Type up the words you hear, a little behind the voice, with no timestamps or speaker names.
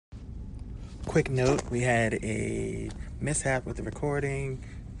quick note, we had a mishap with the recording.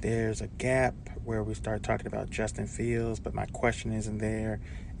 There's a gap where we start talking about Justin Fields, but my question isn't there.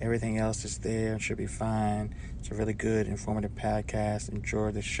 Everything else is there and should be fine. It's a really good, informative podcast.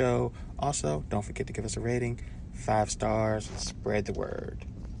 Enjoy the show. Also, don't forget to give us a rating. 5 stars. Spread the word.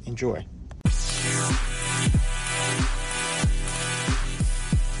 Enjoy.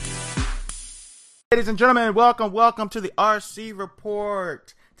 Ladies and gentlemen, welcome to the RC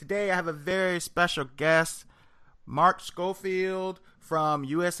Report. Today I have a very special guest, Mark Schofield from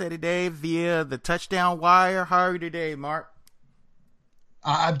USA Today via the Touchdown Wire. How are you today, Mark?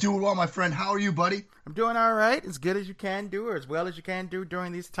 I'm doing well, my friend. How are you, buddy? I'm doing all right, as good as you can do, or as well as you can do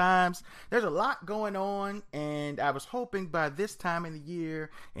during these times. There's a lot going on, and I was hoping by this time in the year,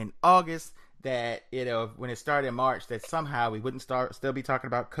 in August, that, when it started in March, that somehow we wouldn't still be talking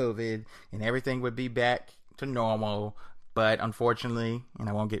about COVID, and everything would be back to normal. But unfortunately, and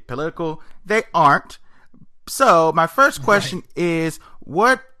I won't get political, they aren't. So my first question is,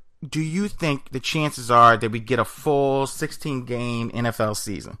 what do you think the chances are that we get a full 16-game NFL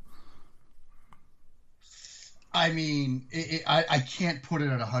season? I mean, I can't put it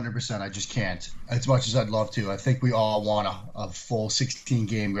at 100%. I just can't. As much as I'd love to. I think we all want a full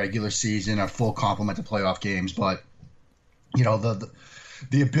 16-game regular season, a full complement of playoff games. But,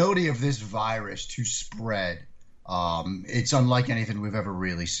 the ability of this virus to spread, it's unlike anything we've ever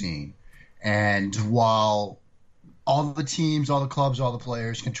really seen. And while all the teams, all the clubs, all the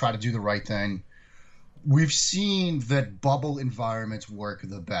players can try to do the right thing, we've seen that bubble environments work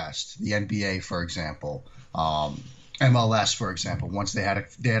the best. The NBA, for example, MLS, for example. Once they had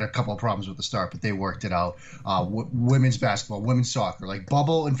a couple of problems with the start, but they worked it out. Women's basketball, women's soccer, like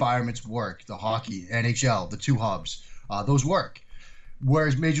bubble environments work. The hockey, NHL, the two hubs, those work.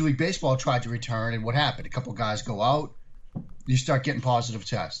 Whereas Major League Baseball tried to return, and what happened? A couple of guys go out, you start getting positive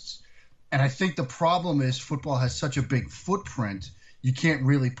tests. And I think the problem is football has such a big footprint. You can't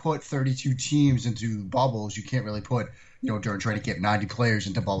really put 32 teams into bubbles. You can't really put, during trying to get 90 players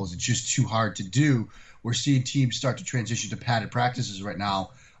into bubbles. It's just too hard to do. We're seeing teams start to transition to padded practices right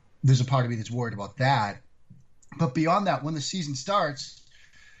now. There's a part of me that's worried about that. But beyond that, when the season starts,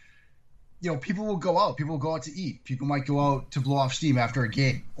 people will go out. People will go out to eat. People might go out to blow off steam after a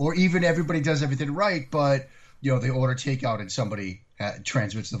game. Or even everybody does everything right, but, they order takeout and somebody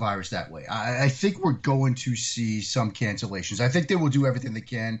transmits the virus that way. I think we're going to see some cancellations. I think they will do everything they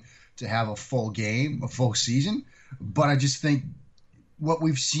can to have a full game, a full season. But I just think what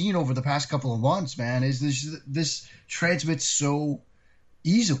we've seen over the past couple of months, man, is this transmits so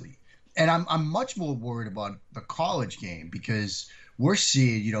easily. And I'm much more worried about the college game because we're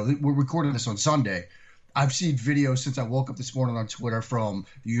seeing, we're recording this on Sunday. I've seen videos since I woke up this morning on Twitter from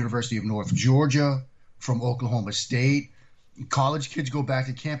the University of North Georgia, from Oklahoma State. College kids go back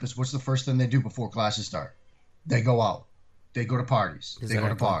to campus. What's the first thing they do before classes start? They go out. They go to parties. Exactly. They go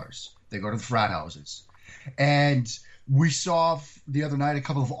to bars. They go to the frat houses. And we saw the other night a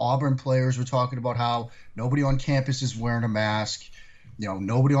couple of Auburn players were talking about how nobody on campus is wearing a mask.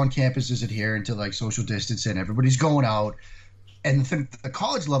 Nobody on campus is adhering to social distancing. Everybody's going out. And the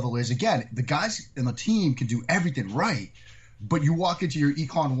college level is, again, the guys in the team can do everything right. But you walk into your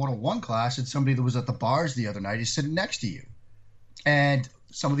Econ 101 class and somebody that was at the bars the other night is sitting next to you. And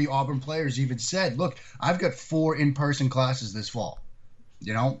some of the Auburn players even said, look, I've got 4 in-person classes this fall.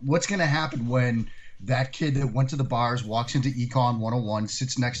 What's going to happen when that kid that went to the bars walks into Econ 101,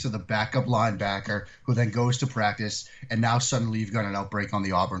 sits next to the backup linebacker who then goes to practice, and now suddenly you've got an outbreak on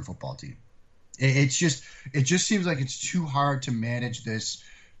the Auburn football team? It just seems like it's too hard to manage this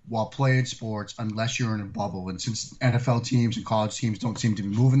while playing sports unless you're in a bubble. And since NFL teams and college teams don't seem to be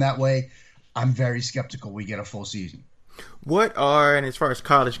moving that way, I'm very skeptical we get a full season. And as far as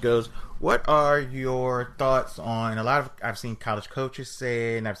college goes, what are your thoughts on I've seen college coaches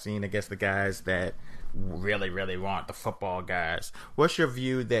say, and I've seen, I guess, the guys that really, really want the football guys. What's your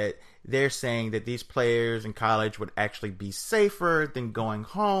view that they're saying that these players in college would actually be safer than going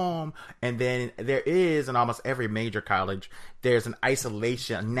home? And then there is, in almost every major college, there's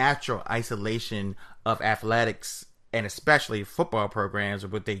a natural isolation of athletics and especially football programs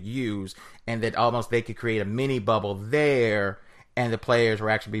of what they use, and that almost they could create a mini bubble there, and the players will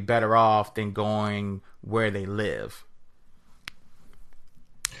actually be better off than going where they live.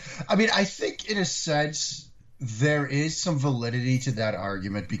 I mean, I think in a sense there is some validity to that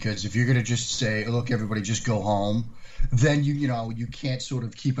argument, because if you're going to just say, look, everybody just go home, then you can't sort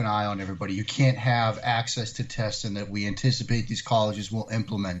of keep an eye on everybody. You can't have access to testing that we anticipate these colleges will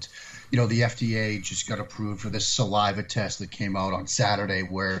implement. The FDA just got approved for this saliva test that came out on Saturday,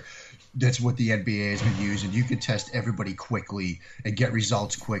 where that's what the NBA has been using. You can test everybody quickly and get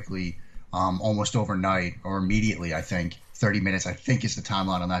results quickly. almost overnight or immediately, I think. 30 minutes, I think, is the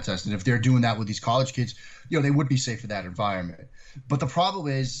timeline on that test. And if they're doing that with these college kids, they would be safe for that environment. But the problem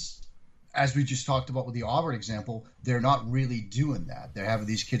is, as we just talked about with the Auburn example, they're not really doing that. They're having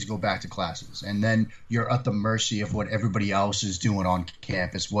these kids go back to classes. And then you're at the mercy of what everybody else is doing on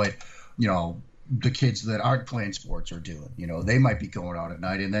campus, what, the kids that aren't playing sports are doing. They might be going out at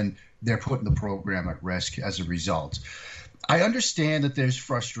night, and then they're putting the program at risk as a result. I understand that there's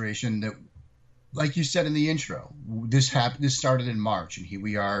frustration that, like you said in the intro, this started in March, and here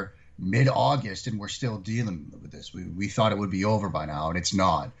we are mid-August, and we're still dealing with this. We thought it would be over by now, and it's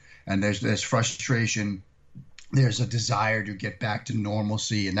not. And there's frustration. There's a desire to get back to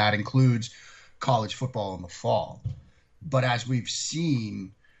normalcy, and that includes college football in the fall. But as we've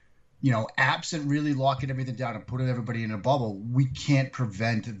seen, absent really locking everything down and putting everybody in a bubble, we can't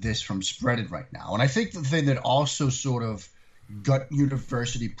prevent this from spreading right now. And I think the thing that also sort of got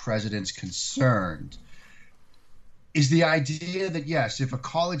university presidents concerned is the idea that, yes, if a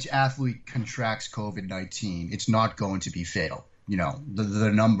college athlete contracts COVID-19, it's not going to be fatal.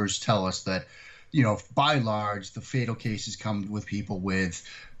 The numbers tell us that, by and large, the fatal cases come with people with,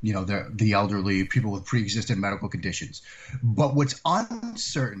 the elderly, people with pre-existing medical conditions. But what's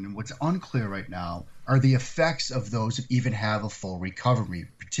uncertain and what's unclear right now are the effects of those that even have a full recovery,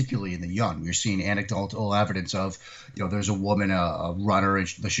 particularly in the young. We're seeing anecdotal evidence of, there's a woman, a runner in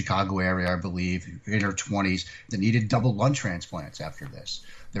the Chicago area, I believe, in her 20s, that needed double lung transplants after this.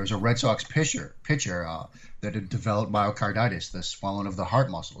 There was a Red Sox pitcher that had developed myocarditis, the swelling of the heart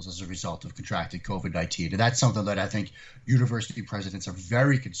muscles as a result of contracting COVID-19. And that's something that I think university presidents are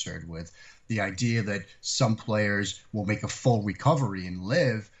very concerned with, the idea that some players will make a full recovery and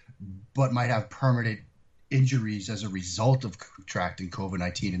live, but might have permanent injuries as a result of contracting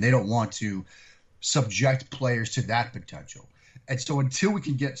COVID-19. And they don't want to subject players to that potential. And so until we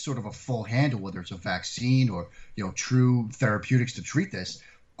can get sort of a full handle, whether it's a vaccine or, true therapeutics to treat this,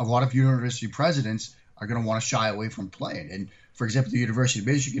 a lot of university presidents are going to want to shy away from playing. And for example, the University of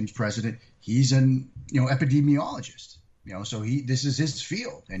Michigan's president, he's an, epidemiologist, so this is his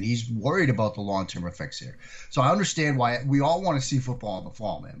field, and he's worried about the long-term effects here. So I understand why we all want to see football in the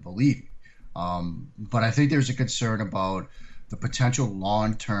fall, man, believe me. But I think there's a concern about the potential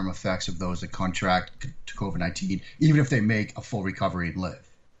long-term effects of those that contract to COVID-19, even if they make a full recovery and live.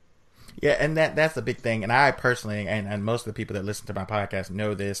 Yeah, and that's the big thing. And I personally, and most of the people that listen to my podcast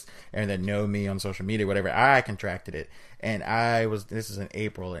know this, and that know me on social media, whatever, I contracted it. And this is in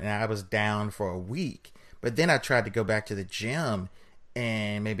April, and I was down for a week. But then I tried to go back to the gym,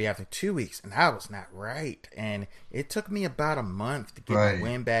 and maybe after 2 weeks, and I was not right. And it took me about a month to get my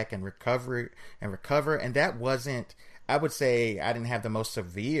wind back and recover. And that wasn't, I would say I didn't have the most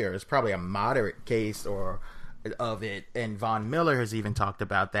severe. It's probably a moderate case of it, and Von Miller has even talked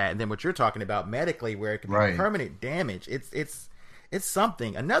about that. And then what you're talking about medically, where it can be permanent damage, it's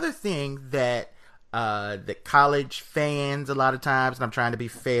something. Another thing that college fans a lot of times, and I'm trying to be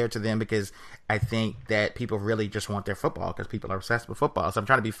fair to them because I think that people really just want their football because people are obsessed with football. So I'm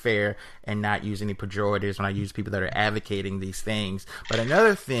trying to be fair and not use any pejoratives when I use people that are advocating these things. But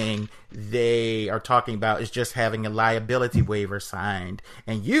another thing they are talking about is just having a liability waiver signed.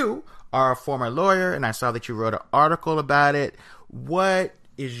 And you are a former lawyer, and I saw that you wrote an article about it. What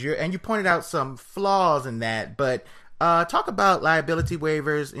is and you pointed out some flaws in that, but talk about liability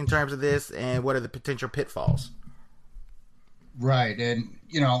waivers in terms of this, and what are the potential pitfalls? Right. And,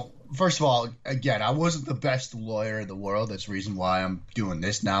 first of all, again, I wasn't the best lawyer in the world. That's the reason why I'm doing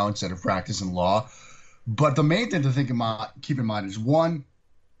this now instead of practicing law. But the main thing to keep in mind is, one,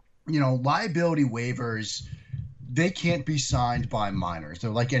 liability waivers, they can't be signed by minors.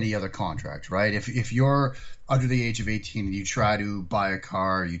 They're like any other contract, right? If you're under the age of 18 and you try to buy a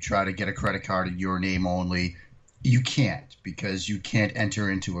car, you try to get a credit card in your name only, you can't, because you can't enter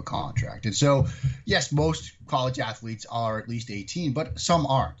into a contract. And so, yes, most college athletes are at least 18, but some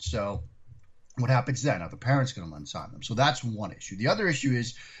aren't. So what happens then? Are the parents going to unsign them? So that's one issue. The other issue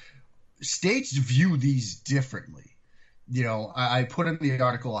is states view these differently. I put in the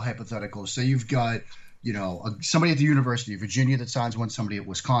article a hypothetical. So you've got somebody at the University of Virginia that signs one, somebody at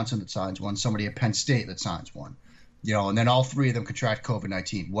Wisconsin that signs one, somebody at Penn State that signs one, and then all three of them contract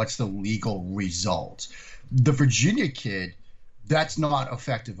COVID-19. What's the legal result? The Virginia kid, that's not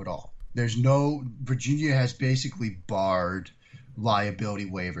effective at all. Virginia has basically barred liability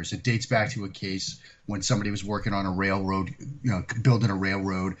waivers. It dates back to a case when somebody was working on a railroad, building a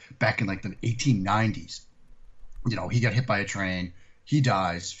railroad back in like the 1890s. He got hit by a train, he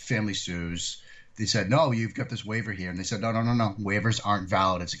dies, family sues. they said, no, you've got this waiver here. And they said, no, waivers aren't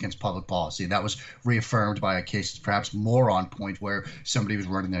valid. It's against public policy. And that was reaffirmed by a case perhaps more on point where somebody was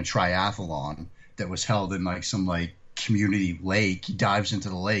running a triathlon that was held in like some like community lake. He dives into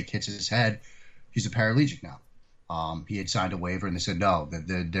the lake, hits his head. He's a paraplegic now. He had signed a waiver, and they said no,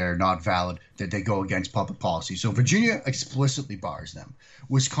 that they're not valid, that they go against public policy. So Virginia explicitly bars them.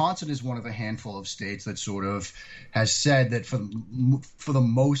 Wisconsin is one of a handful of states that sort of has said that for the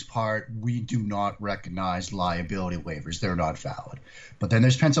most part, we do not recognize liability waivers. They're not valid. But then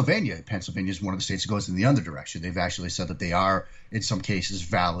there's Pennsylvania. Pennsylvania is one of the states that goes in the other direction. They've actually said that they are, in some cases,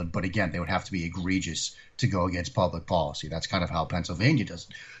 valid. But again, they would have to be egregious to go against public policy. That's kind of how Pennsylvania does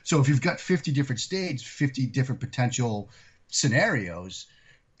it. So if you've got 50 different states, 50 different potential scenarios,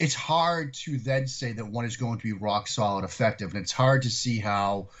 it's hard to then say that one is going to be rock solid effective. And it's hard to see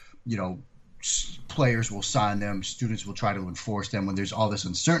how, players will sign them, students will try to enforce them when there's all this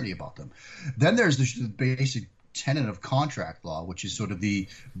uncertainty about them. Then there's the basic tenet of contract law, which is sort of the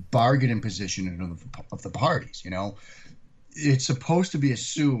bargaining position of the parties, It's supposed to be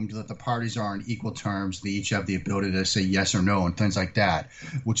assumed that the parties are on equal terms. They each have the ability to say yes or no and things like that,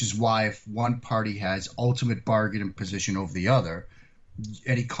 which is why if one party has ultimate bargaining position over the other,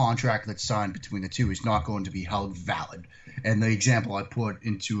 any contract that's signed between the two is not going to be held valid. And the example I put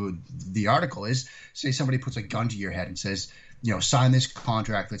into the article is, say somebody puts a gun to your head and says, sign this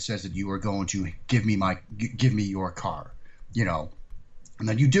contract that says that you are going to give me your car, and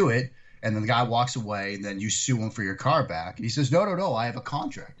then you do it. And then the guy walks away, and then you sue him for your car back. And he says, no, I have a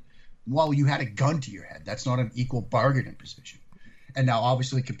contract. Well, you had a gun to your head. That's not an equal bargaining position. And now,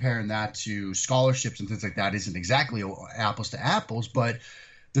 obviously, comparing that to scholarships and things like that isn't exactly apples to apples, but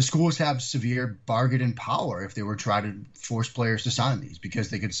the schools have severe bargaining power if they were trying to force players to sign these, because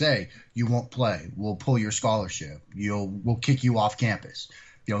they could say, you won't play, we'll pull your scholarship, we'll kick you off campus.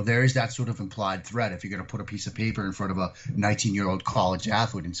 There is that sort of implied threat if you're going to put a piece of paper in front of a 19-year-old college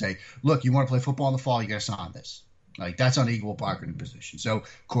athlete and say, look, you want to play football in the fall, you got to sign this. Like, that's an equal bargaining position. So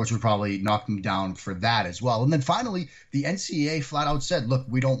courts would probably knock them down for that as well. And then finally, the NCAA flat out said, look,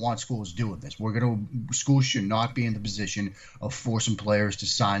 we don't want schools doing this. Schools should not be in the position of forcing players to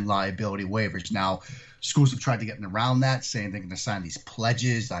sign liability waivers. Now, schools have tried to get around that, saying they're going to sign these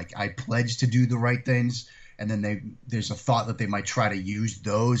pledges, like I pledge to do the right things. And then there's a thought that they might try to use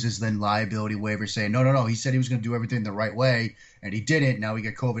those as then liability waivers, saying, no, he said he was going to do everything the right way, and he didn't. Now we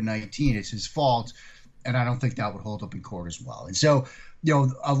get COVID-19. It's his fault. And I don't think that would hold up in court as well. And so,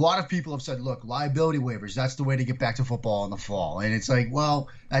 a lot of people have said, look, liability waivers, that's the way to get back to football in the fall. And it's like, well,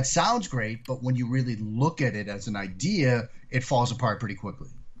 that sounds great, but when you really look at it as an idea, it falls apart pretty quickly.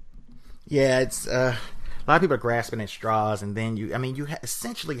 Yeah, it's a lot of people are grasping at straws, and then you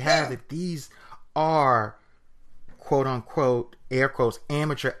essentially have that these are quote unquote, air quotes,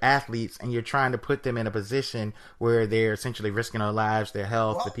 amateur athletes, and you're trying to put them in a position where they're essentially risking their lives, their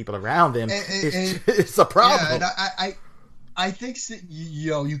health, the people around them. It's a problem. Yeah, and I think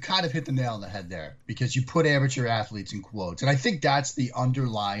you kind of hit the nail on the head there, because you put amateur athletes in quotes, and I think that's the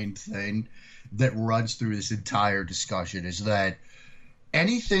underlying thing that runs through this entire discussion, is that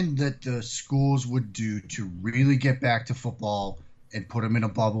anything that the schools would do to really get back to football and put them in a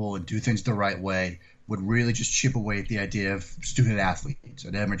bubble and do things the right way would really just chip away at the idea of student athletes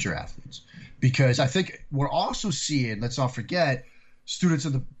and amateur athletes. Because I think we're also seeing, let's not forget, student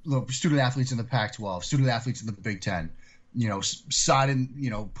athletes in the Pac-12, student athletes in the Big Ten,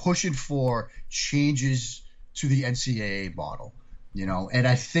 signing, pushing for changes to the NCAA model, and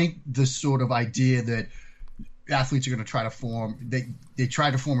I think the sort of idea that athletes are going to try to form, they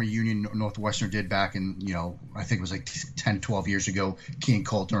tried to form a union, Northwestern did back in, I think it was like 10, 12 years ago, Kean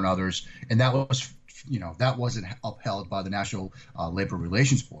Coulter and others, and that wasn't upheld by the National Labor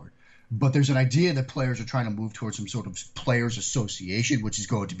Relations Board. But there's an idea that players are trying to move towards some sort of players association, which is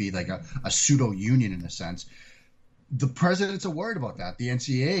going to be like a pseudo union in a sense. The presidents are worried about that. The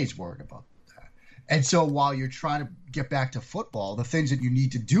NCAA is worried about that. And so while you're trying to get back to football, the things that you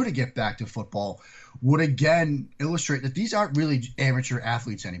need to do to get back to football would again illustrate that these aren't really amateur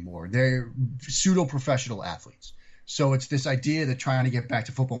athletes anymore. They're pseudo professional athletes. So it's this idea that trying to get back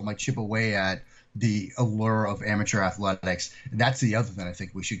to football might chip away at the allure of amateur athletics. And that's the other thing I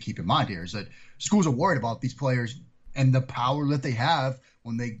think we should keep in mind here, is that schools are worried about these players and the power that they have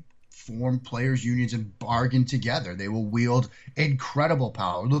when they form players unions and bargain together. They will wield incredible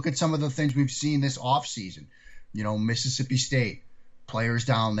power. Look at some of the things we've seen this offseason. Mississippi State, players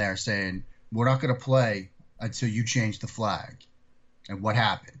down there saying, we're not going to play until you change the flag. And what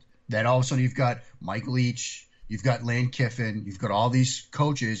happened? Then all of a sudden you've got Mike Leach, you've got Lane Kiffin, you've got all these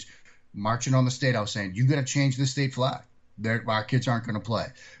coaches marching on the state house saying, you got to change the state flag. Our kids aren't going to play.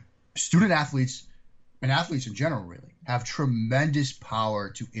 student athletes and athletes in general really have tremendous power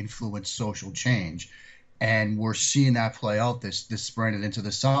to influence social change. And we're seeing that play out this spring and into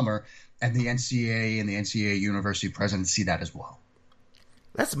the summer. And the NCAA and the NCAA university presidents see that as well.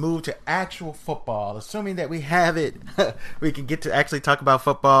 Let's move to actual football. Assuming that we have it, we can get to actually talk about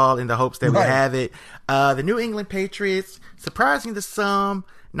football in the hopes that we have it. The New England Patriots, surprising to some,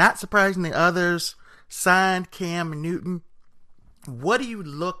 not surprising to others, signed Cam Newton. What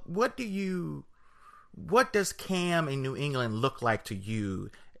does Cam in New England look like to you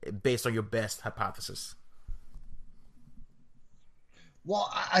based on your best hypothesis? Well,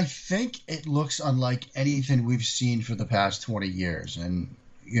 I think it looks unlike anything we've seen for the past 20 years. And,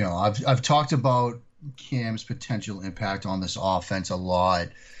 I've talked about Cam's potential impact on this offense a lot.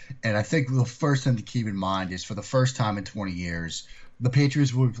 And I think the first thing to keep in mind is for the first time in 20 years, the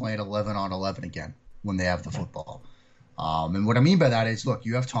Patriots will be playing 11 on 11 again when they have the football. And what I mean by that is, look,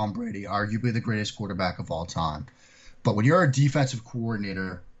 you have Tom Brady, arguably the greatest quarterback of all time. But when you're a defensive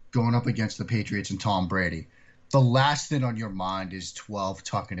coordinator going up against the Patriots and Tom Brady, the last thing on your mind is 12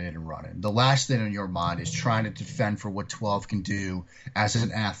 tucking it and running. The last thing on your mind is trying to defend for what 12 can do as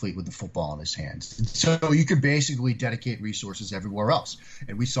an athlete with the football in his hands. So you could basically dedicate resources everywhere else.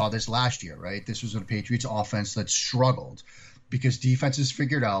 And we saw this last year, right? This was a Patriots offense that struggled because defenses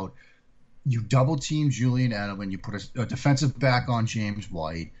figured out you double team Julian Edelman, you put a defensive back on James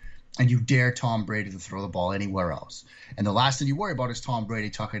White, and you dare Tom Brady to throw the ball anywhere else. And the last thing you worry about is Tom Brady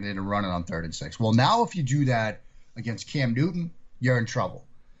tucking it and running on 3rd and 6. Well, now if you do that against Cam Newton, you're in trouble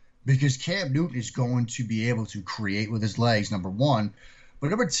because Cam Newton is going to be able to create with his legs, number one. But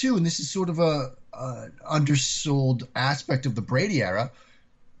number two, and this is sort of a undersold aspect of the Brady era,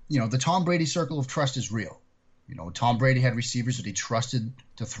 the Tom Brady circle of trust is real. Tom Brady had receivers that he trusted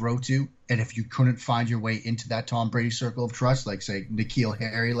to throw to. And if you couldn't find your way into that Tom Brady circle of trust, like, say, N'Keal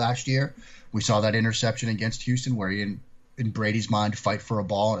Harry last year, we saw that interception against Houston where he, in Brady's mind, fight for a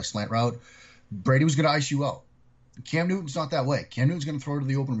ball on a slant route. Brady was going to ice you out. Cam Newton's not that way. Cam Newton's going to throw to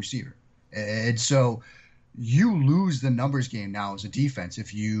the open receiver. And so you lose the numbers game now as a defense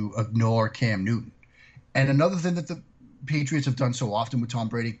if you ignore Cam Newton. And another thing that the Patriots have done so often with Tom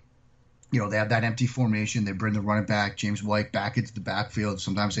Brady, they have that empty formation. They bring the running back, James White, back into the backfield.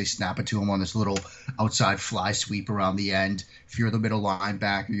 Sometimes they snap it to him on this little outside fly sweep around the end. If you're the middle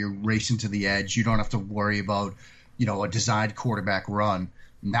linebacker, you're racing to the edge. You don't have to worry about, a designed quarterback run.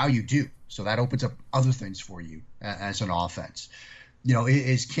 Now you do. So that opens up other things for you as an offense.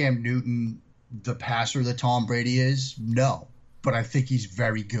 Is Cam Newton the passer that Tom Brady is? No. But I think he's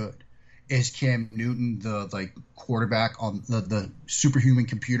very good. Is Cam Newton the quarterback on the superhuman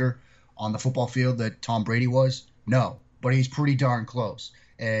computer on the football field that Tom Brady was? No, but he's pretty darn close.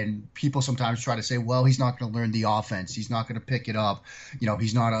 And people sometimes try to say, well, he's not going to learn the offense. He's not going to pick it up.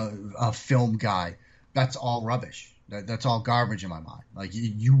 He's not a film guy. That's all rubbish. That's all garbage in my mind. Like,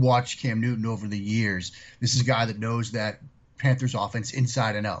 you watch Cam Newton over the years. This is a guy that knows that Panthers offense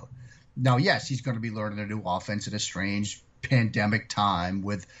inside and out. Now, yes, he's going to be learning a new offense at a strange pandemic time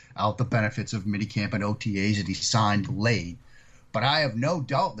without the benefits of minicamp and OTAs that he signed late. But I have no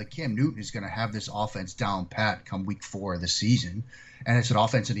doubt that Cam Newton is going to have this offense down pat come week 4 of the season. And it's an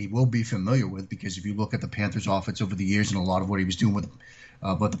offense that he will be familiar with because if you look at the Panthers offense over the years and a lot of what he was doing with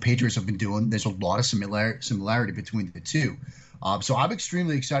what the Patriots have been doing, there's a lot of similarity between the two. So I'm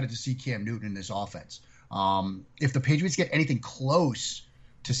extremely excited to see Cam Newton in this offense. If the Patriots get anything close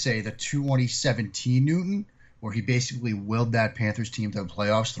to, say, the 2017 Newton, where he basically willed that Panthers team to the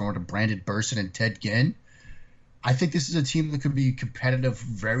playoffs, throwing to Brandon Burson and Ted Ginn, I think this is a team that could be competitive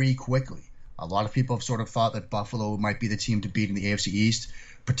very quickly. A lot of people have sort of thought that Buffalo might be the team to beat in the AFC East,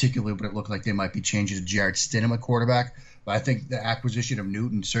 particularly when it looked like they might be changing to Jarrett Stidham at quarterback. But I think the acquisition of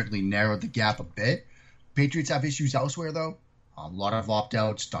Newton certainly narrowed the gap a bit. Patriots have issues elsewhere, though. A lot of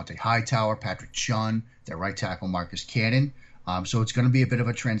opt-outs, Dante Hightower, Patrick Chung, their right tackle Marcus Cannon. So it's going to be a bit of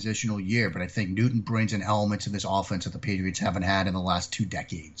a transitional year, but I think Newton brings an element to this offense that the Patriots haven't had in the last 2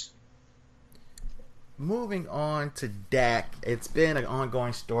 decades. Moving on to Dak, it's been an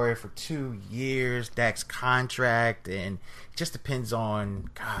ongoing story for 2 years, Dak's contract, and it just depends on,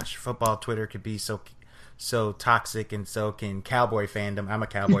 football Twitter could be so toxic, and so can Cowboy fandom. I'm a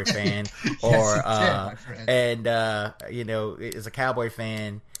Cowboy fan, as a Cowboy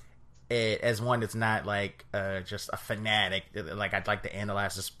fan, as one that's not just a fanatic, I'd like to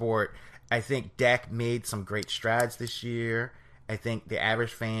analyze the sport. I think Dak made some great strides this year. I think the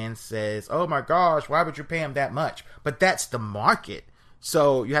average fan says, oh my gosh, why would you pay him that much? But that's the market.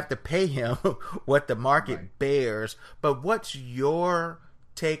 So you have to pay him what the market bears. But what's your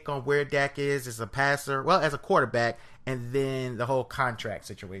take on where Dak is as a passer, well, as a quarterback, and then the whole contract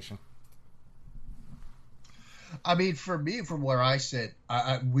situation? I mean, for me, from where I sit,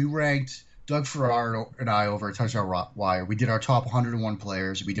 we ranked Doug Farrar and I over at Touchdown Wire. We did our top 101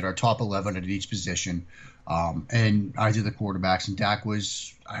 players. We did our top 11 at each position. And I did the quarterbacks, and Dak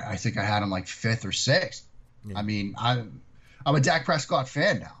was, I think I had him like 5th or 6th. Yeah. I mean, I'm a Dak Prescott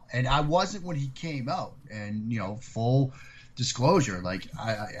fan now, and I wasn't when he came out. And, full disclosure, like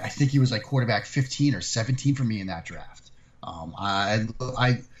I think he was like quarterback 15 or 17 for me in that draft.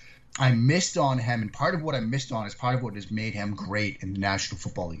 I missed on him, and part of what I missed on is part of what has made him great in the National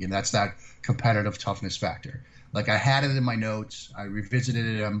Football League, and that's that competitive toughness factor. Like, I had it in my notes. I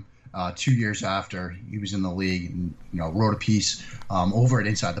revisited him 2 years after he was in the league, and wrote a piece over at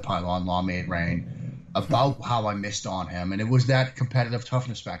Inside the Pylon, Law Made Rain, about how I missed on him, and it was that competitive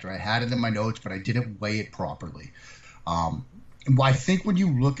toughness factor. I had it in my notes, but I didn't weigh it properly. I think when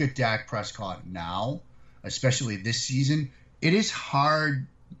you look at Dak Prescott now, especially this season, it is hard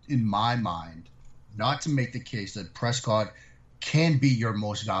in my mind not to make the case that Prescott can be your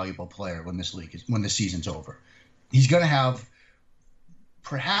most valuable player when the season's over. He's going to have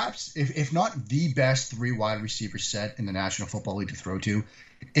perhaps, if not the best 3 wide receiver set in the National Football League to throw to,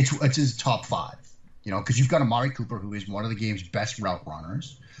 it's his top 5. Because you've got Amari Cooper, who is one of the game's best route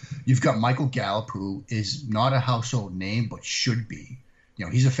runners. You've got Michael Gallup, who is not a household name, but should be.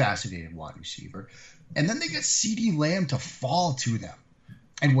 He's a fascinating wide receiver. And then they got CeeDee Lamb to fall to them.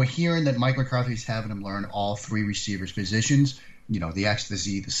 And we're hearing that Mike McCarthy's having him learn all 3 receivers' positions, the X, the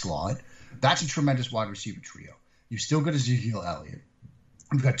Z, the slot. That's a tremendous wide receiver trio. You've still got Ezekiel Elliott.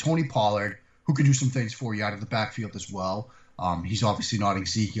 You've got Tony Pollard, who can do some things for you out of the backfield as well. He's obviously not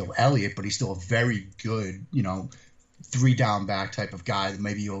Ezekiel Elliott, but he's still a very good, 3-down back type of guy that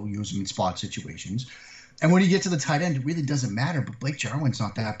maybe you'll use him in spot situations. And when you get to the tight end, it really doesn't matter, but Blake Jarwin's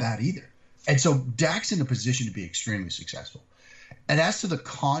not that bad either. And so Dak's in a position to be extremely successful. And as to the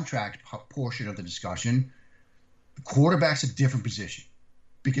contract portion of the discussion, quarterback's a different position.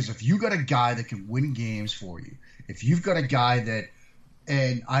 Because if you got a guy that can win games for you, if you've got a guy that,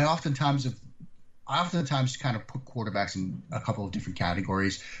 and I oftentimes kind of put quarterbacks in a couple of different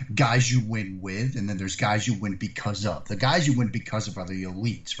categories. Guys you win with, and then there's guys you win because of. The guys you win because of are the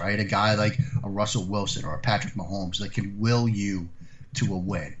elites, right? A guy like a Russell Wilson or a Patrick Mahomes that can will you to a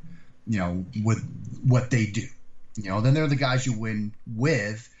win, with what they do. Then there are the guys you win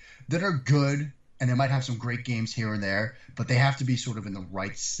with that are good, and they might have some great games here and there, but they have to be sort of in the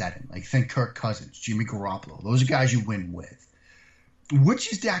right setting. Like, think Kirk Cousins, Jimmy Garoppolo. Those are guys you win with.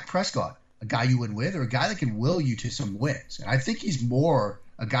 Which is Dak Prescott? A guy you win with, or a guy that can will you to some wins? And I think he's more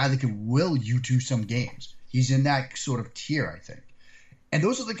a guy that can will you to some games. He's in that sort of tier, I think. And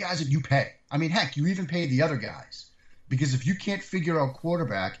those are the guys that you pay. I mean, heck, you even pay the other guys. Because if you can't figure out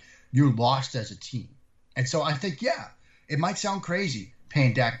quarterback, you're lost as a team. And so I think, yeah, it might sound crazy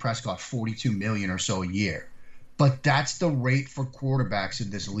paying Dak Prescott $42 million or so a year. But that's the rate for quarterbacks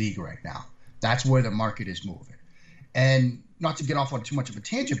in this league right now. That's where the market is moving. And not to get off on too much of a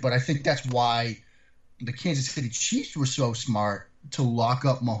tangent, but I think that's why the Kansas City Chiefs were so smart to lock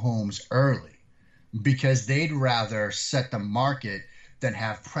up Mahomes early, because they'd rather set the market than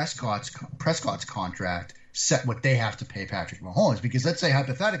have Prescott's contract set what they have to pay Patrick Mahomes. Because let's say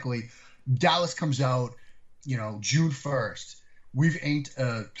hypothetically, Dallas comes out, June 1st. We've inked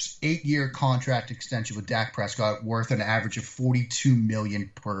a 8-year contract extension with Dak Prescott worth an average of $42 million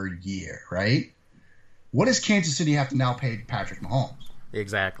per year, right? What does Kansas City have to now pay Patrick Mahomes?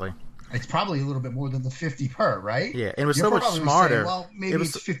 Exactly. It's probably a little bit more than the 50 per, right? Yeah, and it was so much smarter. Saying, well, maybe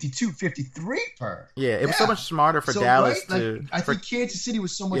it's 52, 53 per. Yeah, it was so much smarter for Dallas to. I think Kansas City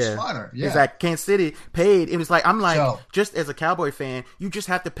was so much smarter. Yeah, exactly. Kansas City paid. It was like just as a Cowboy fan, you just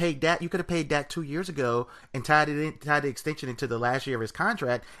have to pay Dak. You could have paid Dak 2 years ago and tied the extension into the last year of his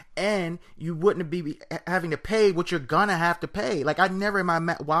contract, and you wouldn't be having to pay what you're gonna have to pay. Like, I never in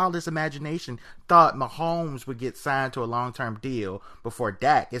my wildest imagination thought Mahomes would get signed to a long-term deal before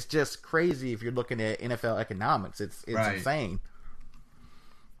Dak. It's just crazy if you're looking at NFL economics. It's right. Insane.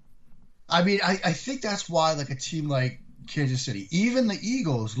 I mean, I think that's why, like, a team like Kansas City, even the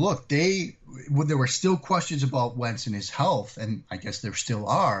Eagles, look, there were still questions about Wentz and his health, and I guess there still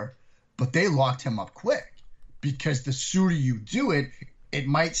are, but they locked him up quick, because the sooner you do it, it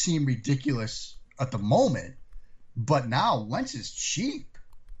might seem ridiculous at the moment, but now Wentz is cheap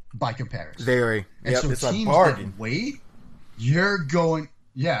by comparison. Very. And so it's teams a bargain. that wait, you're going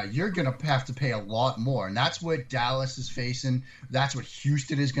to have to pay a lot more. And that's what Dallas is facing. That's what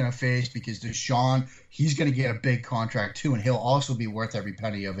Houston is going to face, because Deshaun, he's going to get a big contract too, and he'll also be worth every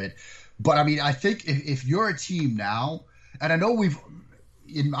penny of it. But, I mean, I think if you're a team now, and I know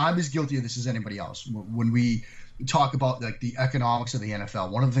I'm as guilty of this as anybody else. When we talk about like the economics of the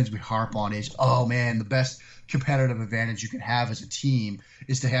NFL, one of the things we harp on is, oh man, the best competitive advantage you can have as a team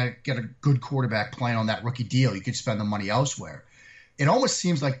is to get a good quarterback playing on that rookie deal. You can spend the money elsewhere. It almost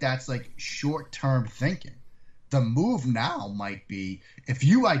seems like that's like short-term thinking. The move now might be, if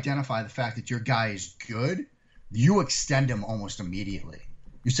you identify the fact that your guy is good, you extend him almost immediately.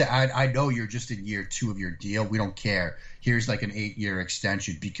 You say, I know you're just in year 2 of your deal. We don't care. Here's like an 8-year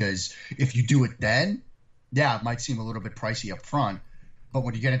extension, because if you do it then, yeah, it might seem a little bit pricey up front, but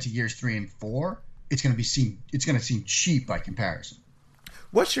when you get into years 3 and 4, it's going to seem cheap by comparison.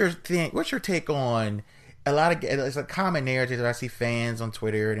 What's your take on it's a common narrative that I see fans on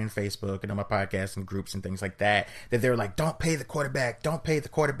Twitter and in Facebook and on my podcasts and groups and things like that they're like, don't pay the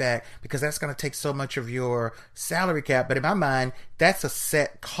quarterback because that's going to take so much of your salary cap. But in my mind, that's a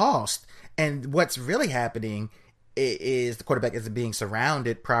set cost. And what's really happening is the quarterback isn't being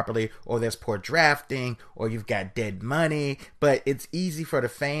surrounded properly, or there's poor drafting, or you've got dead money. But it's easy for the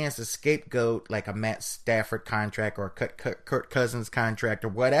fans to scapegoat like a Matt Stafford contract or a Kirk Cousins contract or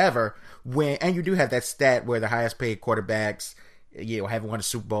whatever. And you do have that stat where the highest paid quarterbacks, have won a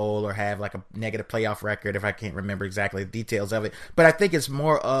Super Bowl or have like a negative playoff record, if I can't remember exactly the details of it. But I think it's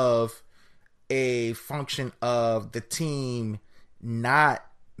more of a function of the team not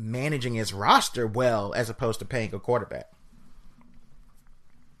managing his roster well as opposed to paying a quarterback.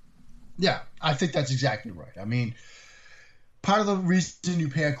 Yeah, I think that's exactly right. I mean, part of the reason you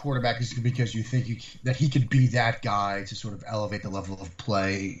pay a quarterback is because you think that he could be that guy to sort of elevate the level of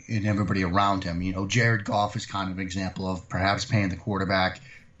play in everybody around him. Jared Goff is kind of an example of perhaps paying the quarterback,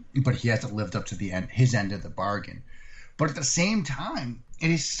 but he hasn't lived up to his end of the bargain. But at the same time,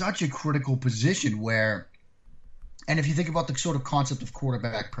 it is such a critical position where, and if you think about the sort of concept of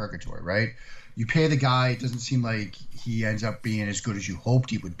quarterback purgatory, right? You pay the guy, it doesn't seem like he ends up being as good as you hoped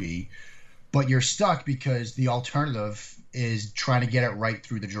he would be, but you're stuck because the alternative is trying to get it right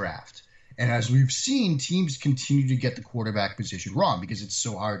through the draft. And as we've seen, teams continue to get the quarterback position wrong because it's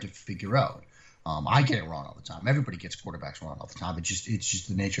so hard to figure out. I get it wrong all the time. Everybody gets quarterbacks wrong all the time. It's just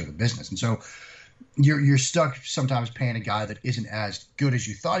the nature of the business. And so you're stuck sometimes paying a guy that isn't as good as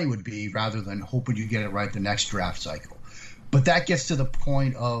you thought he would be, rather than hoping you get it right the next draft cycle. But that gets to the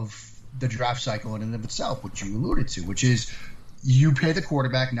point of the draft cycle in and of itself, which you alluded to, which is you pay the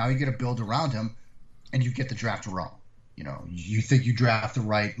quarterback, now you get to build around him, and you get the draft wrong. You think you draft the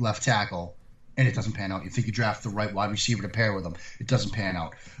right left tackle, and it doesn't pan out. You think you draft the right wide receiver to pair with him, it doesn't pan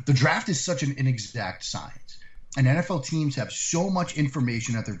out. The draft is such an inexact science. And NFL teams have so much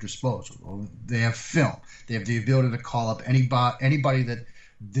information at their disposal. They have film. They have the ability to call up anybody that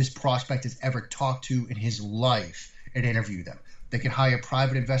this prospect has ever talked to in his life and interview them. They can hire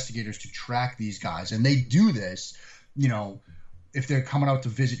private investigators to track these guys. And they do this, if they're coming out to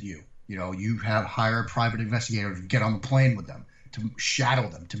visit you. You hire a private investigator to get on the plane with them, to shadow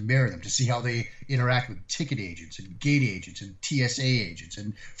them, to mirror them, to see how they interact with ticket agents and gate agents and TSA agents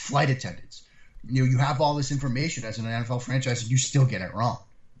and flight attendants. You have all this information as an NFL franchise, and you still get it wrong.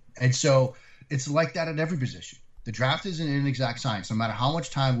 And so it's like that at every position. The draft is an inexact science. No matter how much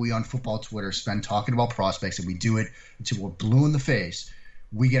time we on football Twitter spend talking about prospects, and we do it until we're blue in the face,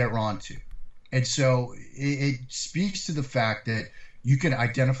 we get it wrong too. And so it speaks to the fact that you can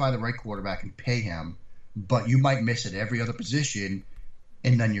identify the right quarterback and pay him, but you might miss at every other position,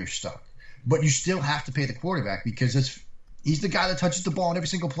 and then you're stuck. But you still have to pay the quarterback because he's the guy that touches the ball in every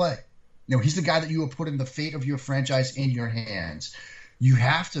single play. He's the guy that you have put in the fate of your franchise in your hands. You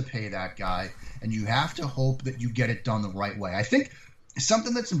have to pay that guy, and you have to hope that you get it done the right way. I think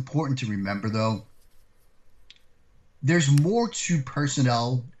something that's important to remember, though, there's more to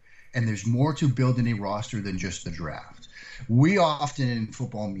personnel and there's more to building a roster than just the draft. We often in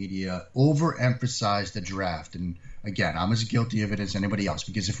football media overemphasize the draft. And again, I'm as guilty of it as anybody else,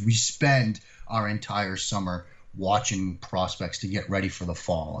 because if we spend our entire summer watching prospects to get ready for the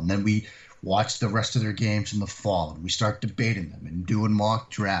fall, and then we watch the rest of their games in the fall, and we start debating them and doing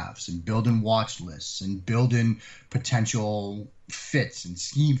mock drafts and building watch lists and building potential fits and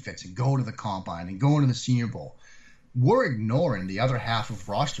scheme fits and going to the combine and going to the Senior Bowl, we're ignoring the other half of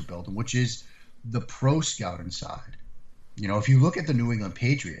roster building, which is the pro scouting side. If you look at the New England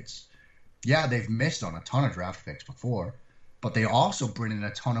Patriots, yeah, they've missed on a ton of draft picks before, but they also bring in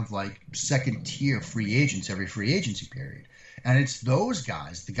a ton of second tier free agents every free agency period. And it's those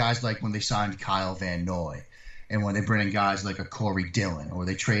guys, the guys like when they signed Kyle Van Noy, and when they bring in guys like a Corey Dillon, or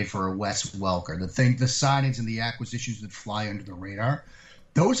they trade for a Wes Welker, the signings and the acquisitions that fly under the radar,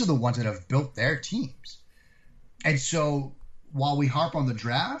 those are the ones that have built their teams. And so while we harp on the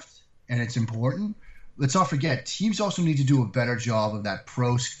draft, and it's important, let's not forget, teams also need to do a better job of that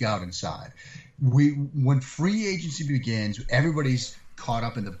pro scouting side. When free agency begins, everybody's caught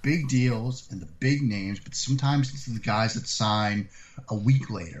up in the big deals and the big names, but sometimes it's the guys that sign a week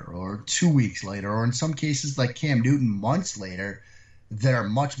later or 2 weeks later, or in some cases like Cam Newton, months later, that are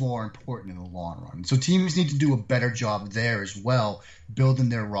much more important in the long run. So teams need to do a better job there as well, building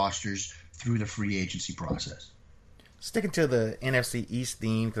their rosters through the free agency process. Sticking to the NFC East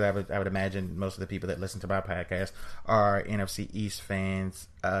theme, because I would imagine most of the people that listen to my podcast are NFC East fans.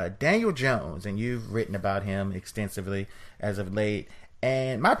 Daniel Jones, and you've written about him extensively as of late.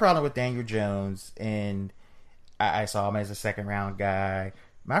 And my problem with Daniel Jones, and I saw him as a second-round guy.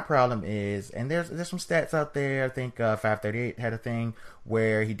 My problem is, and there's some stats out there. I think 538 had a thing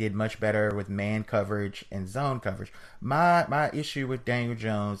where he did much better with man coverage and zone coverage. My issue with Daniel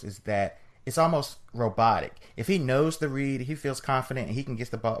Jones is that it's almost robotic. If he knows the read, he feels confident, and he can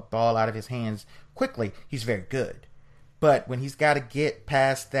get the ball out of his hands quickly, he's very good. But when he's got to get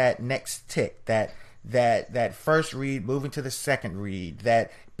past that next tick, that first read, moving to the second read,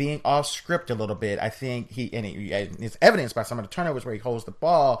 that being off script a little bit, I think it's evidenced by some of the turnovers where he holds the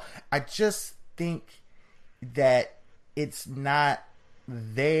ball. I just think that it's not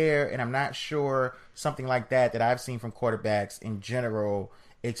there, and I'm not sure something like that I've seen from quarterbacks in general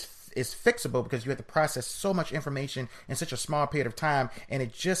is fixable, because you have to process so much information in such a small period of time. And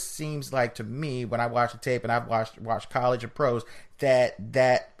it just seems like, to me, when I watch the tape, and I've watched college and pros,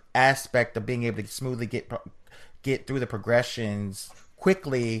 that aspect of being able to smoothly get through the progressions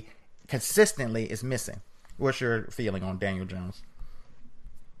quickly, consistently, is missing. What's your feeling on Daniel Jones?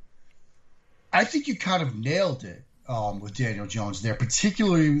 I think you kind of nailed it with Daniel Jones there,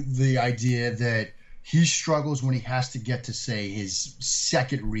 particularly the idea that he struggles when he has to get to, say, his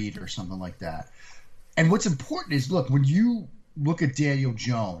second read or something like that. And what's important is, look, when you look at Daniel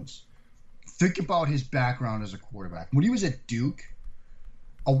Jones, think about his background as a quarterback. When he was at Duke,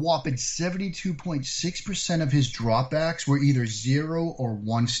 a whopping 72.6% of his dropbacks were either 0 or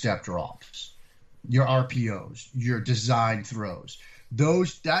 1-step drops. Your RPOs, your design throws.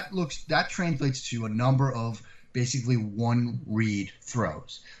 That translates to a number of basically one read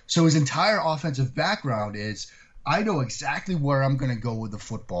throws. So his entire offensive background is, I know exactly where I'm going to go with the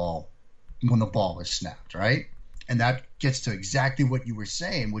football when the ball is snapped, right? And that gets to exactly what you were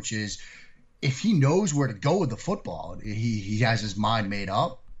saying, which is, if he knows where to go with the football, he has his mind made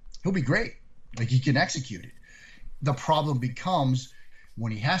up, he'll be great. Like, he can execute it. The problem becomes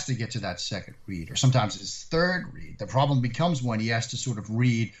when he has to get to that second read, or sometimes his third read. The problem becomes when he has to sort of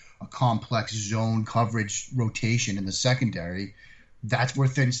read a complex zone coverage rotation in the secondary. That's where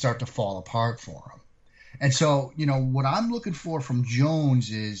things start to fall apart for him. And so, what I'm looking for from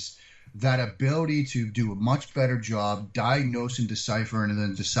Jones is that ability to do a much better job diagnosing, deciphering, and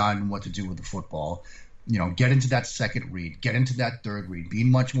then deciding what to do with the football. Get into that second read, get into that third read,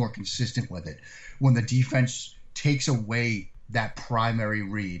 being much more consistent with it. When the defense takes away that primary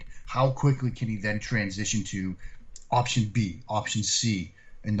read, how quickly can he then transition to option B, option C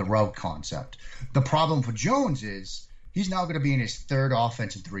in the route concept? The problem for Jones is he's now going to be in his third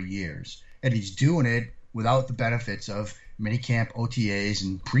offense in 3 years, and he's doing it without the benefits of minicamp, OTAs,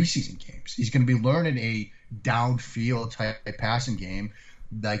 and preseason games. He's going to be learning a downfield type passing game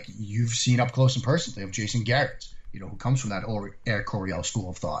like you've seen up close and personally of Jason Garrett, who comes from that Eric Coryell school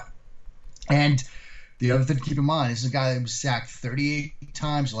of thought. And the other thing to keep in mind is a guy that was sacked 38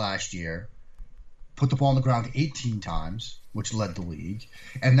 times last year, put the ball on the ground 18 times, which led the league.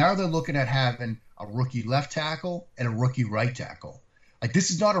 And now they're looking at having a rookie left tackle and a rookie right tackle. Like,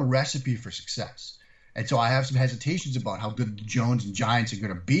 this is not a recipe for success. And so I have some hesitations about how good the Jones and Giants are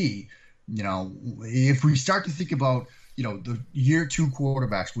going to be. If we start to think about, the year two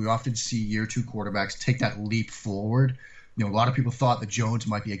quarterbacks, we often see year two quarterbacks take that leap forward. A lot of people thought that Jones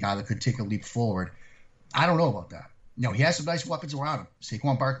might be a guy that could take a leap forward. I don't know about that. He has some nice weapons around him.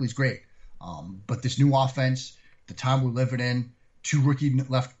 Saquon Barkley's great. But this new offense, the time we're living in, two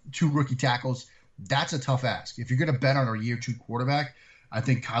rookie tackles, that's a tough ask. If you're going to bet on a year two quarterback, I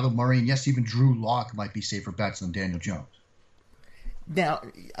think Kyler Murray and, yes, even Drew Lock might be safer bets than Daniel Jones. Now,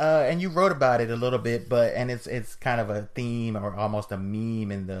 and you wrote about it a little bit, and it's kind of a theme or almost a meme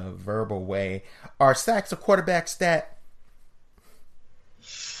in the verbal way. Are sacks a quarterback stat?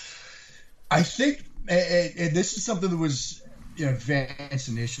 I think, and this is something that was advanced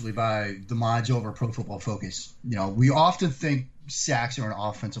initially by the minds over Pro Football Focus. We often think sacks are an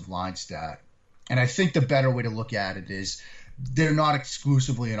offensive line stat, and I think the better way to look at it is they're not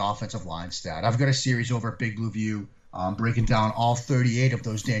exclusively an offensive line stat. I've got a series over at Big Blue View breaking down all 38 of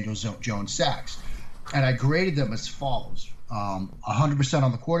those Daniel Jones sacks, and I graded them as follows: 100%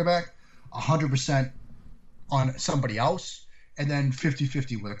 on the quarterback, 100% on somebody else, and then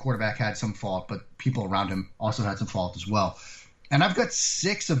 50-50 where the quarterback had some fault, but people around him also had some fault as well. And I've got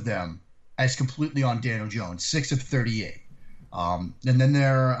 6 of them as completely on Daniel Jones, 6 of 38. And then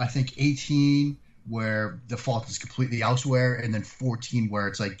there are, I think, 18 where the fault is completely elsewhere, and then 14 where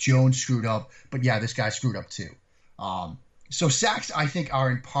it's like Jones screwed up, but yeah, this guy screwed up too. So sacks, I think,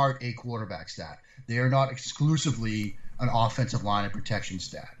 are in part a quarterback stat. They are not exclusively an offensive line and protection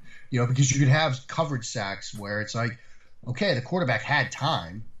stat. Because you could have coverage sacks where it's like, okay, the quarterback had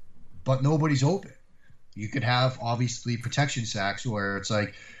time, but nobody's open. You could have, obviously, protection sacks where it's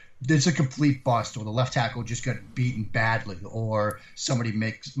like, it's a complete bust, or the left tackle just got beaten badly, or somebody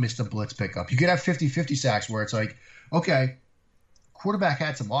missed a blitz pickup. You could have 50-50 sacks where it's like, okay, quarterback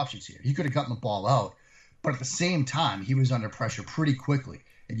had some options here. He could have gotten the ball out, but at the same time, he was under pressure pretty quickly.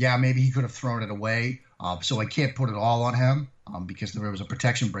 And yeah, maybe he could have thrown it away, so I can't put it all on him because there was a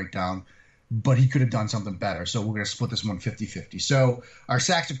protection breakdown, but he could have done something better. So we're going to split this one 50-50. So our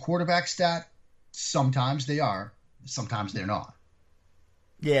sacks a quarterback stat? Sometimes they are, sometimes they're not.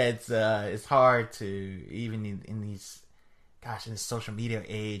 Yeah, it's hard to, even in these, in this social media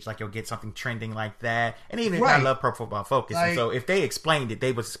age, like you'll get something trending like that. And even I love Pro Football Focus, and so if they explained it,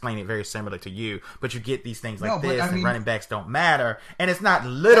 they would explain it very similar to you. But you get these things like this, and running backs don't matter, and it's not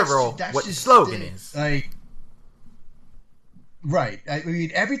literal that's what the slogan is. Right. I mean,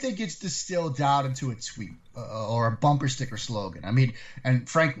 everything gets distilled down into a tweet or a bumper sticker slogan. I mean, and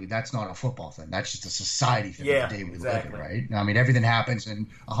frankly, that's not a football thing. That's just a society thing. Yeah, the day we exactly. live in, right? I mean, everything happens in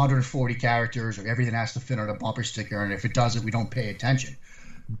 140 characters, or everything has to fit on a bumper sticker, and if it doesn't, we don't pay attention.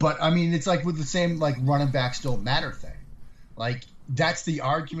 But, I mean, it's like with the same, like, running backs don't matter thing. Like, that's the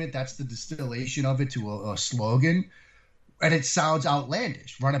argument. That's the distillation of it to a slogan. And it sounds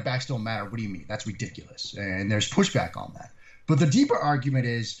outlandish. Running backs don't matter. What do you mean? That's ridiculous. And there's pushback on that. But the deeper argument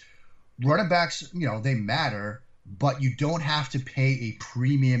is running backs, they matter, but you don't have to pay a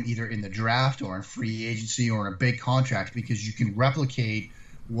premium either in the draft or in free agency or in a big contract, because you can replicate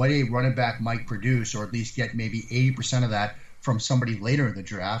what a running back might produce, or at least get maybe 80% of that from somebody later in the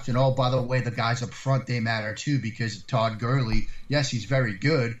draft. And by the way, the guys up front, they matter too, because Todd Gurley, yes, he's very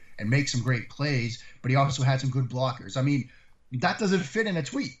good and makes some great plays, but he also had some good blockers. I mean, that doesn't fit in a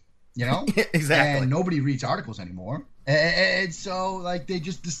tweet, Exactly. And nobody reads articles anymore. And so, like, they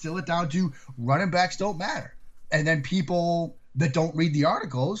just distill it down to running backs don't matter. And then people that don't read the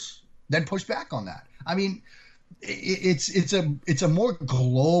articles then push back on that. I mean, it's a more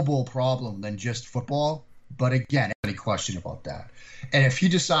global problem than just football. But again, any question about that. And if he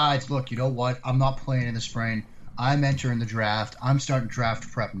decides, look, you know what, I'm not playing in the spring, I'm entering the draft, I'm starting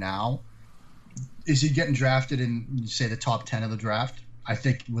draft prep now, is he getting drafted in, say, the top 10 of the draft? I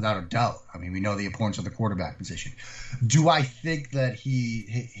think without a doubt. I mean, we know the importance of the quarterback position. Do I think that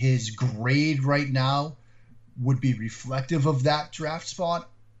his grade right now would be reflective of that draft spot?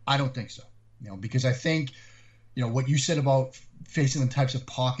 I don't think so. Because I think, what you said about facing the types of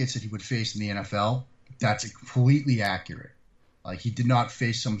pockets that he would face in the NFL, that's completely accurate. Like, he did not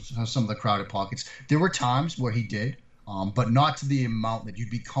face some of the crowded pockets. There were times where he did, but not to the amount that you'd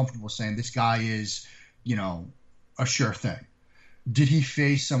be comfortable saying this guy is, a sure thing. Did he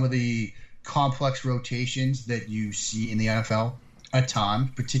face some of the complex rotations that you see in the NFL at times,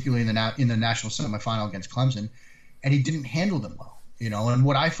 particularly in the national semifinal against Clemson, and he didn't handle them well? And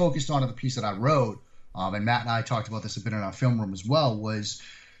what I focused on in the piece that I wrote, and Matt and I talked about this a bit in our film room as well, was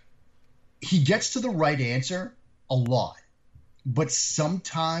he gets to the right answer a lot, but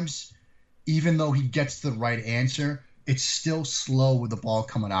sometimes, even though he gets to the right answer, it's still slow with the ball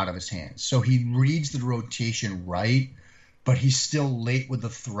coming out of his hands. So he reads the rotation right, but he's still late with the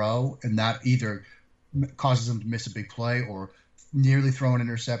throw, and that either causes him to miss a big play or nearly throw an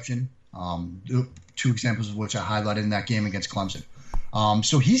interception. 2 examples of which I highlighted in that game against Clemson.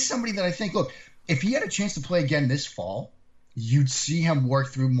 So he's somebody that I think, look, if he had a chance to play again this fall, you'd see him work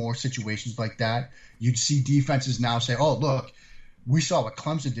through more situations like that. You'd see defenses now say, oh, look, we saw what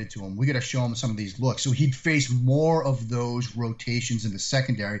Clemson did to him. We got to show him some of these looks. So he'd face more of those rotations in the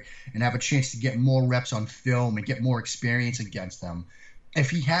secondary and have a chance to get more reps on film and get more experience against them.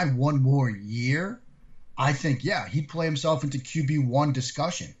 If he had one more year, I think, yeah, he'd play himself into QB1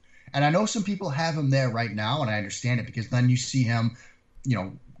 discussion. And I know some people have him there right now, and I understand it, because then you see him,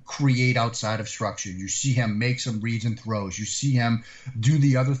 create outside of structure. You see him make some reads and throws. You see him do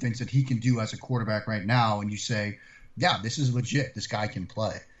the other things that he can do as a quarterback right now, and you say, yeah, this is legit. This guy can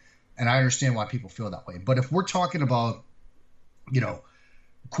play. And I understand why people feel that way. But if we're talking about,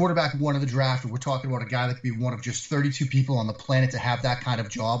 quarterback one of the draft, or we're talking about a guy that could be one of just 32 people on the planet to have that kind of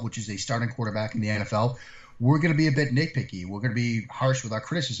job, which is a starting quarterback in the NFL, we're going to be a bit nitpicky. We're going to be harsh with our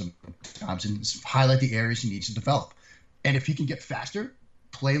criticism times and highlight the areas he needs to develop. And if he can get faster,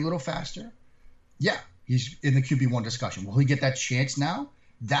 play a little faster, yeah, he's in the QB1 discussion. Will he get that chance now?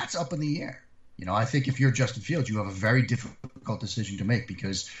 That's up in the air. I think if you're Justin Fields, you have a very difficult decision to make,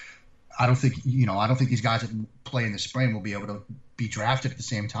 because I don't think these guys that play in the spring will be able to be drafted at the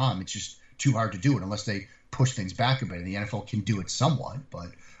same time. It's just too hard to do it unless they push things back a bit. And the NFL can do it somewhat, but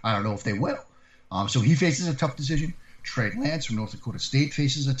I don't know if they will. So he faces a tough decision. Trey Lance from North Dakota State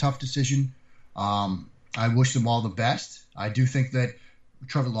faces a tough decision. I wish them all the best. I do think that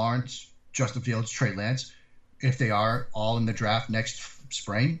Trevor Lawrence, Justin Fields, Trey Lance, if they are all in the draft next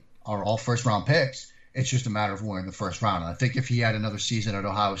spring, are all first-round picks. It's just a matter of winning the first round. And I think if he had another season at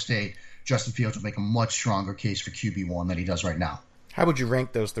Ohio State, Justin Fields would make a much stronger case for QB1 than he does right now. How would you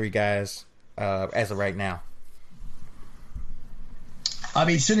rank those three guys as of right now? I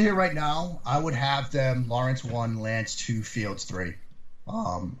mean, sitting here right now, I would have them Lawrence 1, Lance 2, Fields 3.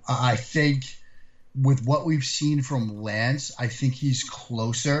 I think with what we've seen from Lance, I think he's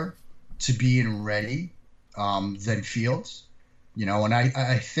closer to being ready than Fields. And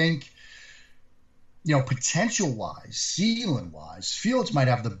I think, potential-wise, ceiling-wise, Fields might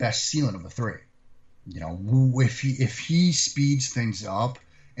have the best ceiling of the three. If he speeds things up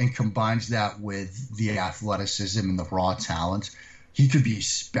and combines that with the athleticism and the raw talent, he could be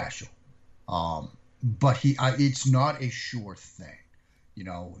special. But it's not a sure thing.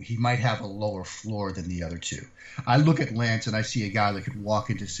 He might have a lower floor than the other two. I look at Lance and I see a guy that could walk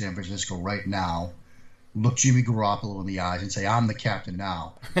into San Francisco right now, look Jimmy Garoppolo in the eyes and say, I'm the captain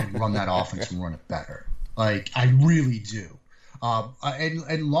now, and run that offense and run it better. Like, I really do.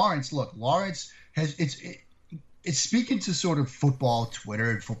 And Lawrence, look, Lawrence has it's speaking to sort of football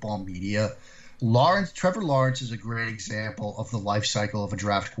Twitter and football media. Trevor Lawrence is a great example of the life cycle of a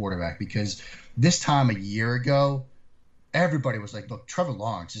draft quarterback, because this time a year ago, everybody was like, look, Trevor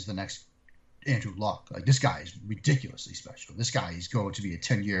Lawrence is the next Andrew Luck. Like, this guy is ridiculously special. This guy is going to be a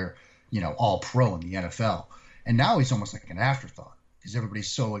 10-year, all-pro in the NFL. And now he's almost like an afterthought, because everybody's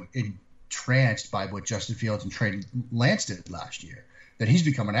so entranced by what Justin Fields and Trey Lance did last year that he's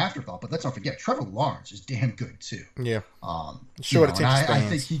become an afterthought. But let's not forget, Trevor Lawrence is damn good too. Yeah. Short attention spans. I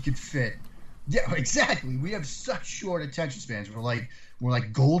think he could fit. Yeah, exactly. We have such short attention spans. We're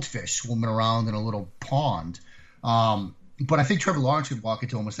like goldfish swimming around in a little pond. But I think Trevor Lawrence could walk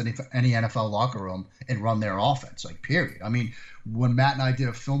into almost any NFL locker room and run their offense, like, period. I mean, when Matt and I did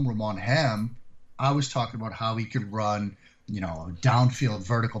a film room on him, I was talking about how he could run, downfield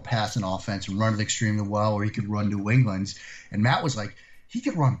vertical passing offense and run it extremely well, or he could run New England's. And Matt was like, he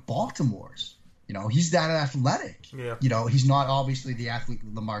could run Baltimore's. He's that athletic. Yeah. He's not obviously the athlete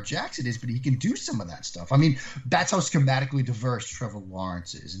Lamar Jackson is, but he can do some of that stuff. I mean, that's how schematically diverse Trevor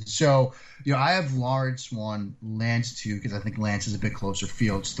Lawrence is. And so, I have Lawrence 1, Lance 2, because I think Lance is a bit closer,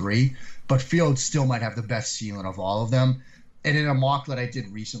 Fields 3. But Fields still might have the best ceiling of all of them. And in a mock that I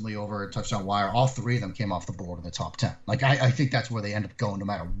did recently over at Touchdown Wire, all three of them came off the board in the top 10. Like, I think that's where they end up going no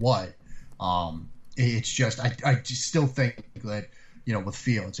matter what. It's just, I just still think that, with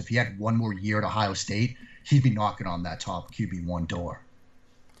Fields, if he had one more year at Ohio State, he'd be knocking on that top QB1 door.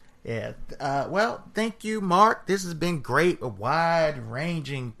 Yeah. Well, thank you, Mark. This has been great. A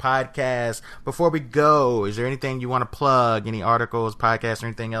wide-ranging podcast. Before we go, is there anything you want to plug? Any articles, podcasts, or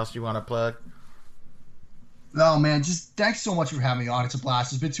anything else you want to plug? No, man, just thanks so much for having me on. It's a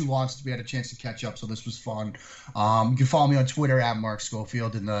blast. It's been too long since we had a chance to catch up, so this was fun. You can follow me on Twitter at Mark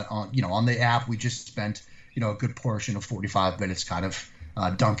Schofield, and on the app we just spent a good portion of 45 minutes kind of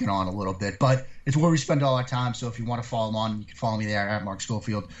dunking on a little bit, but it's where we spend all our time. So if you want to follow on, you can follow me there at Mark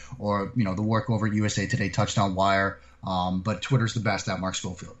Schofield, or the work over at USA Today Touchdown Wire. But Twitter's the best at Mark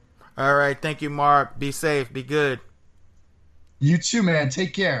Schofield. All right, thank you, Mark. Be safe, be good. You too, man.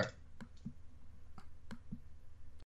 Take care.